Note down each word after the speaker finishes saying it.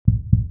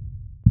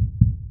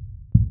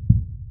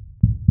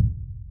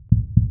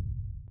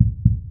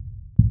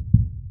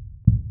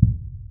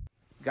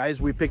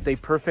Guys, we picked a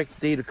perfect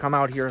day to come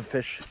out here and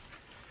fish.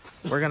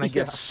 We're gonna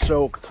get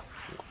soaked.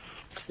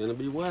 It's gonna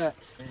be wet.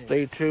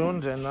 Stay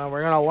tuned, and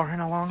we're gonna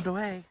learn along the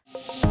way.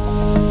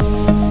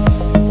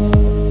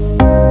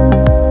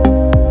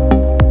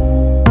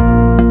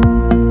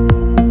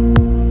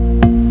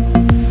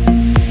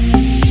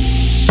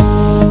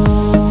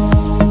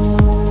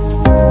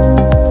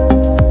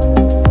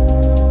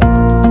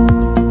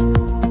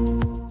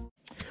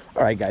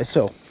 All right, guys,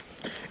 so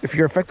if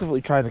you're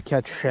effectively trying to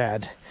catch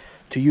shad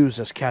to use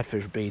as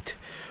catfish bait,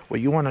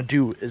 what you want to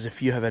do is,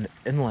 if you have an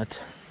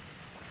inlet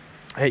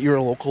at your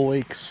local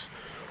lakes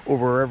or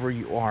wherever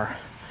you are,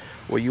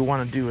 what you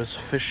want to do is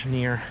fish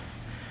near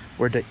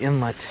where the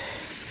inlet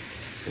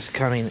is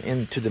coming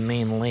into the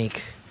main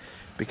lake,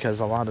 because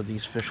a lot of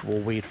these fish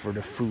will wait for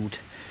the food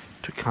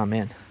to come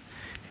in.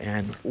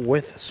 And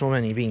with so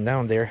many being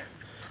down there,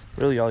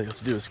 really all you have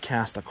to do is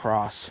cast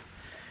across,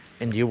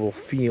 and you will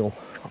feel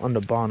on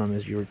the bottom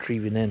as you're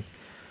retrieving in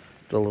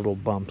the little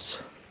bumps.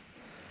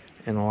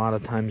 And a lot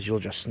of times you'll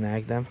just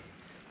snag them.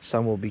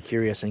 Some will be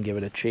curious and give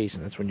it a chase,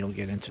 and that's when you'll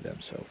get into them.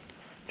 So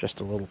just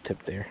a little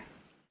tip there.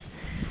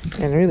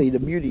 And really the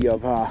beauty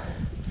of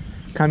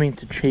coming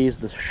to chase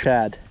the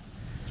shad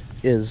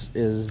is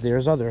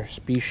there's other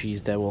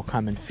species that will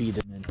come and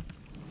feed in an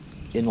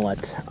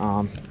inlet.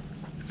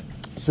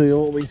 So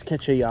you'll always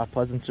catch a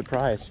pleasant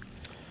surprise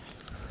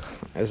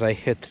as I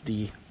hit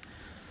the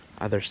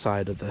other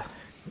side of the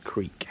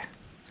creek.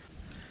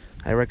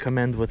 I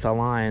recommend with a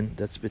line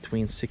that's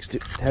between 6 to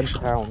 10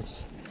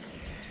 pounds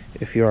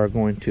if you are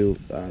going to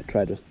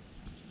try to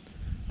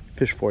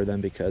fish for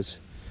them, because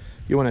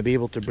you want to be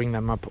able to bring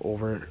them up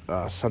over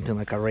something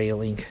like a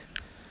railing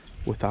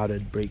without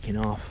it breaking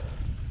off.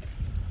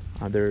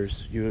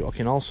 You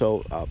can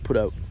also put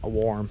a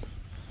worm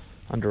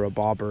under a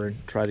bobber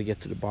and try to get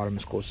to the bottom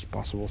as close as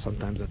possible.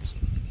 Sometimes that's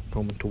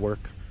proven to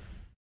work.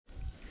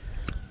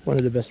 One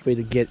of the best way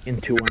to get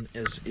into one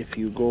is if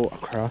you go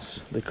across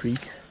the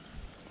creek,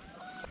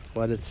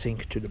 let it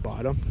sink to the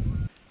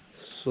bottom,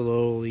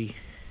 slowly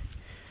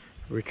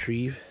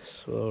retrieve,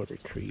 slow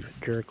retrieve,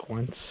 jerk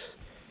once,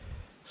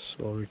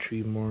 slow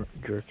retrieve more,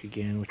 jerk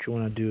again. What you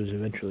want to do is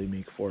eventually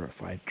make 4 or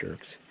 5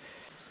 jerks,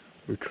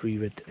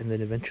 retrieve it, and then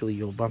eventually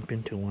you'll bump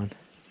into one,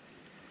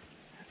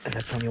 and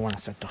that's when you want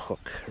to set the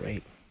hook,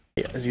 right?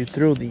 As you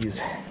throw these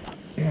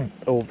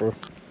over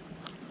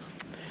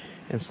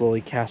and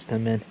slowly cast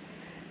them in,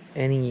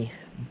 any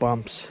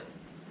bumps,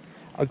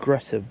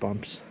 aggressive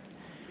bumps,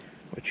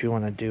 what you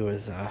want to do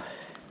is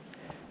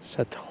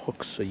set the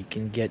hook so you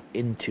can get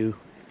into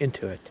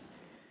it.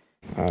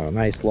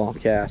 Nice long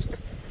cast. I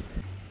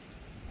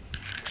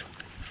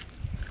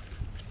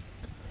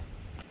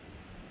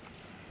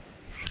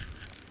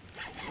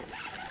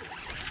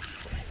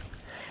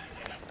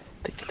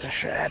think it's a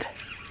shad.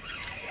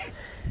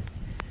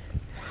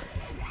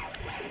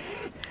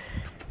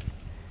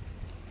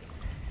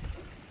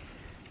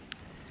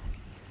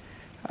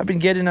 I've been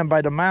getting them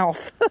by the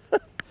mouth.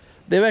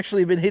 They've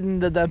actually been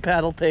hidden in the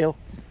paddle tail.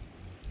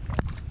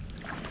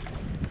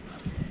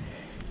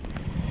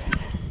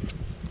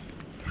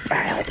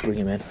 Alright, let's bring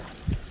him in.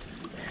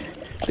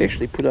 They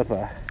actually put up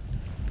a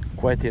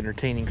quite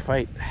entertaining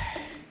fight.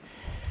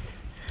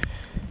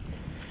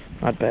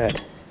 Not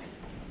bad.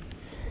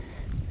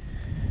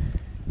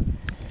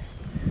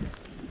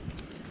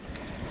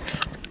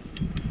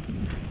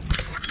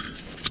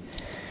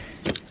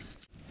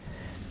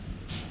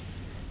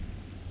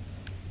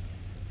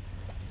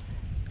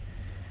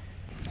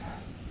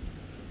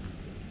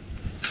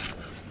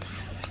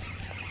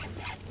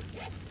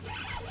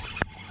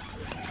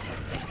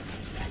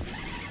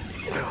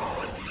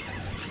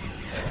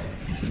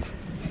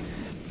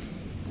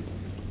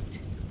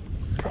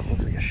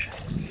 Probably a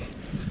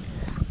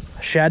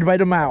shad by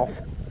the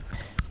mouth.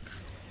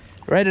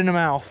 Right in the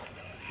mouth.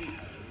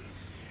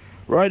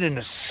 Right in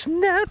the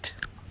snout.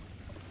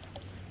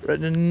 Right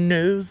in the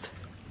nose.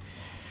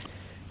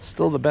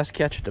 Still the best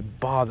catch at the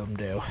bottom,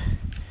 though.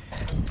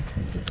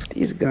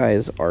 These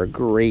guys are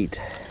great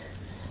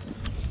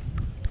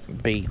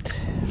bait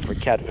for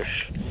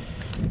catfish,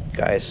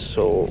 guys.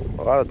 So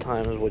a lot of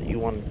times what you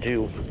want to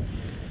do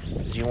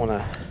is you want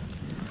to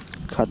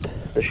cut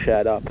the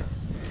shad up.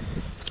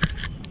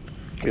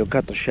 You'll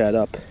cut the shad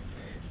up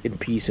in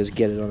pieces,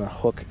 get it on a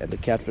hook, and the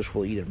catfish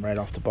will eat it right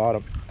off the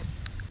bottom.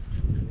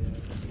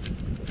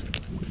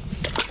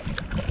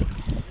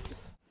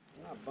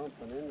 You're not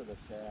bumping into the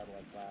shad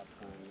like last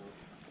time,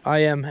 though. I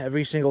am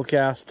every single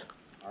cast.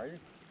 Are you?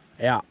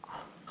 Yeah.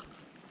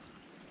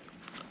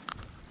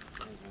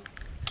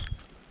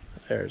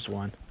 There's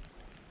one.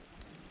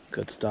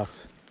 Good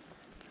stuff.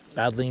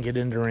 Battling it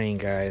in the rain,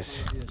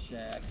 guys.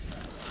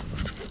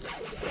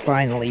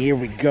 Finally, here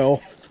we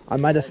go. I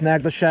might have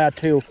snagged the shad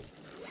too.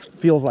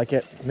 Feels like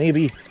it.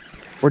 Maybe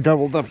we're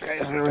doubled up,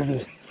 guys.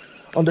 We're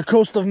on the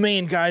coast of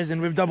Maine, guys,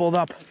 and we've doubled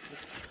up.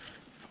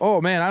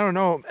 Oh man, I don't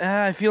know.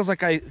 It feels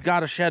like I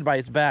got a shad by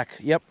its back.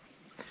 Yep.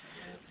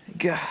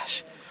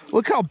 Gosh,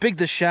 look how big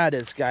the shad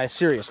is, guys.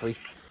 Seriously,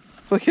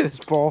 look at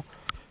this ball.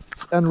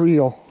 It's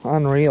unreal,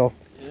 unreal.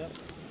 Yep.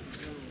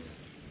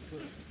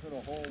 Put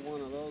a whole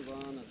one of those.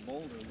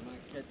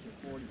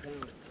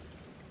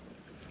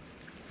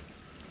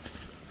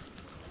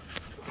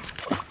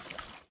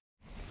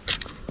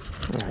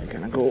 Alright,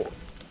 gonna go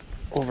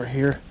over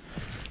here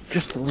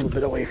just a little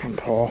bit away from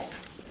Paul.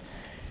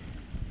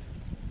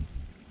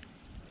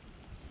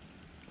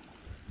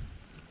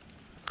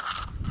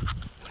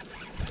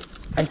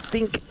 I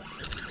think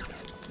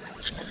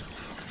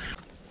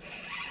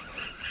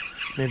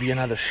maybe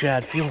another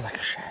shad. Feels like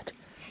a shad.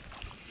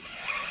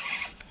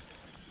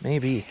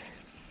 Maybe.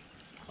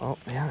 Oh,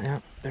 yeah.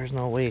 There's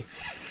no way.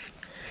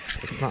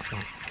 It's not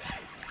one.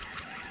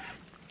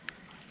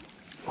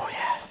 Oh,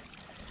 yeah.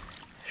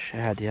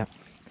 Shad, yeah.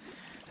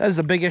 That is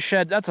the biggest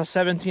shad. That's a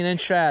 17-inch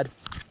shad.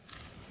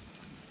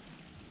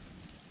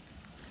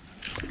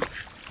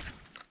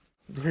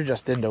 You're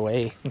just in the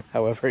way,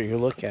 however you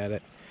look at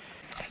it.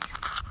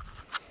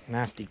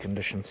 Nasty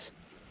conditions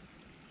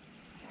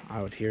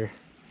out here.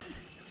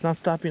 It's not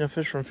stopping a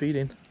fish from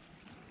feeding.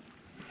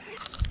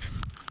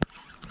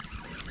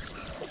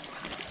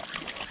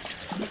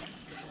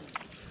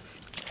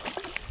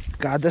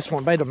 Got this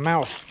one by the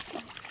mouth.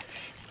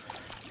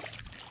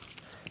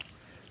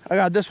 I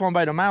got this one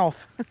by the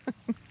mouth.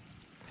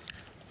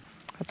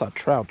 I thought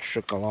trout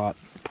shook a lot.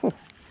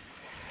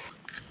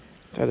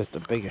 That is the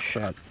biggest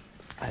shad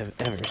I have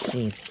ever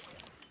seen.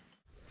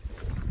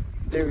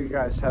 There you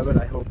guys have it.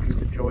 I hope you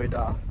enjoyed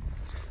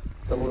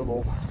the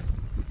little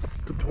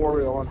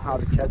tutorial on how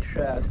to catch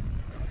shad.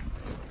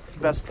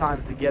 Best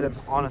time to get him,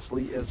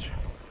 honestly, is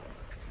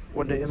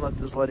when the inlet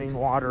is letting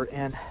water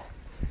in.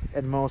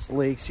 In most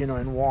lakes, you know,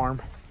 in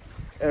warm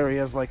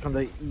areas like on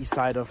the east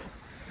side of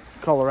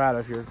Colorado,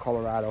 if you're in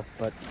Colorado.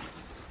 But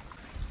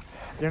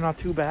they're not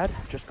too bad.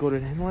 Just go to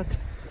an inlet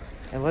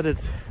and let it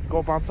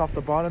go bounce off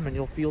the bottom, and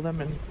you'll feel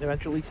them and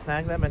eventually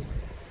snag them and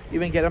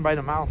even get them by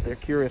the mouth. They're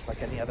curious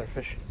like any other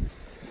fish.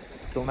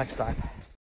 Till next time.